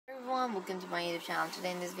everyone, welcome to my YouTube channel.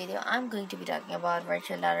 Today in this video I'm going to be talking about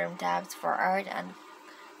virtual data room tabs for art and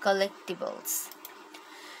collectibles.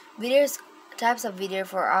 Types of video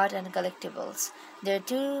for art and collectibles. There are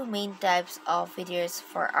two main types of videos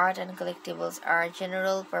for art and collectibles are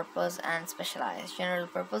general purpose and specialized. General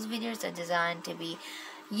purpose videos are designed to be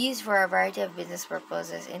used for a variety of business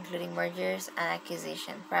purposes including mergers and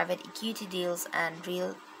acquisition, private equity deals and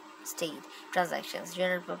real estate transactions.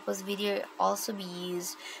 General purpose video also be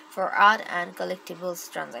used for art and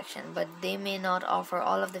collectibles transaction, but they may not offer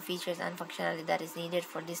all of the features and functionality that is needed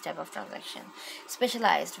for this type of transaction.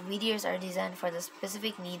 Specialized videos are designed for the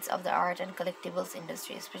specific needs of the art and collectibles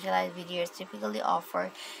industry. Specialized videos typically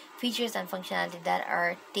offer features and functionality that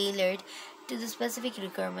are tailored to the specific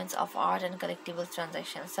requirements of art and collectibles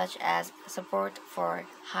transactions, such as support for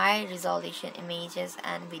high resolution images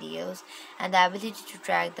and videos and the ability to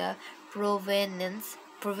track the provenance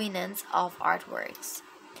of artworks.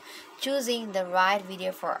 Choosing the right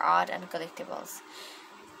video for art and collectibles.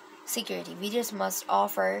 Security. Videos must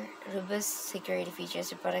offer robust security features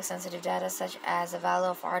to protect sensitive data such as the value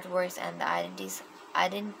of artworks and the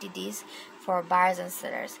identities for buyers and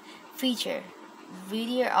sellers. Feature.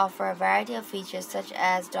 Video offer a variety of features such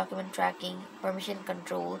as document tracking, permission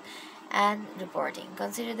control, and reporting.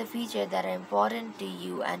 Consider the features that are important to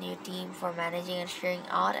you and your team for managing and sharing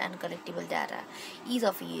art and collectible data. Ease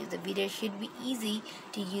of use. The video should be easy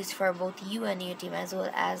to use for both you and your team as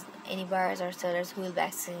well as any buyers or sellers who will be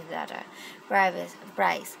accessing the data.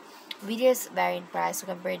 Price. Videos vary in price, so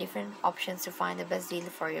compare different options to find the best deal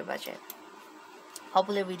for your budget.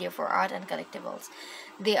 Popular video for art and collectibles.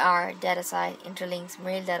 They are DataSite, Interlinks,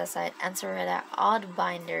 Mail DataSite, AnswerRadar,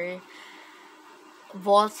 Oddbinder,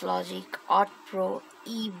 Vault Logic, ArtPro,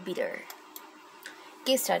 eBidder.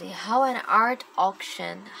 Case study: how an art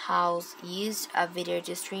auction house used a video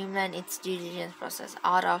to streamline its due diligence process.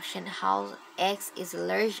 Art auction house X is a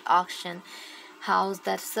large auction house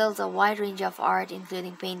that sells a wide range of art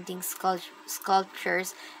including paintings,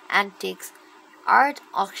 sculptures, antiques. Art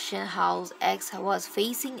auction house X was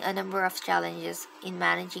facing a number of challenges in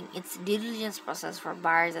managing its due diligence process for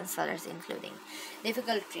buyers and sellers, including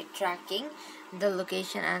difficulty tracking the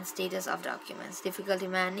location and status of documents, difficulty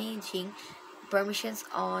managing permissions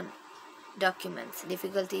on documents,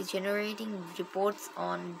 difficulty generating reports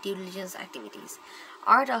on due diligence activities.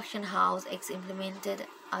 Art auction house X implemented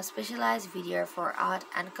a specialized video for art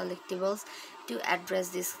and collectibles to address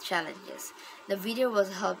these challenges. The video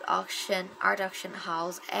was helped art auction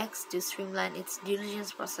house X to streamline its due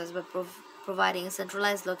diligence process by providing a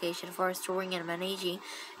centralized location for storing and managing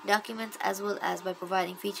documents as well as by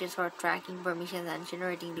providing features for tracking permissions and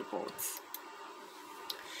generating reports.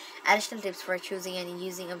 Additional tips for choosing and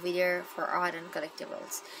using a video for art and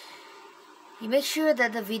collectibles. You make sure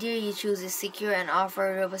that the video you choose is secure and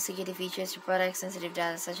offer robust security features to protect sensitive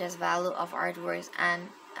data such as value of artworks and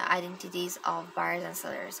identities of buyers and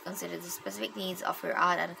sellers. Consider the specific needs of your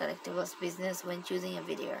art and collectibles business when choosing a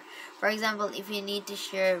video. For example, if you need to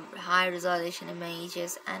share high resolution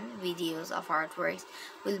images and videos of artworks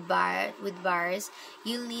with buyers,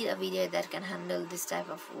 you'll need a video that can handle this type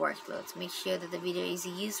of workloads. Make sure that the video is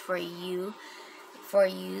used for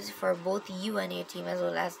both you and your team as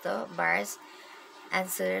well as the buyers and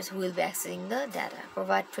sellers who will be accessing the data.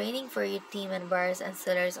 Provide training for your team and buyers and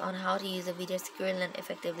sellers on how to use the video securely and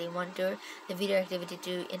effectively. Monitor the video activity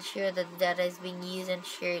to ensure that the data is being used and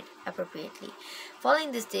shared appropriately.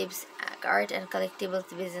 Following these tips, art and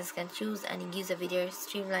collectibles business can choose and use a video to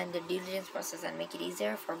streamline the due diligence process and make it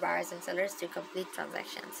easier for buyers and sellers to complete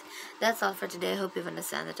transactions. That's all for today. I hope you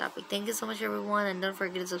understand the topic. Thank you so much everyone, and don't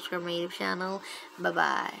forget to subscribe to my YouTube channel. Bye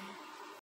bye.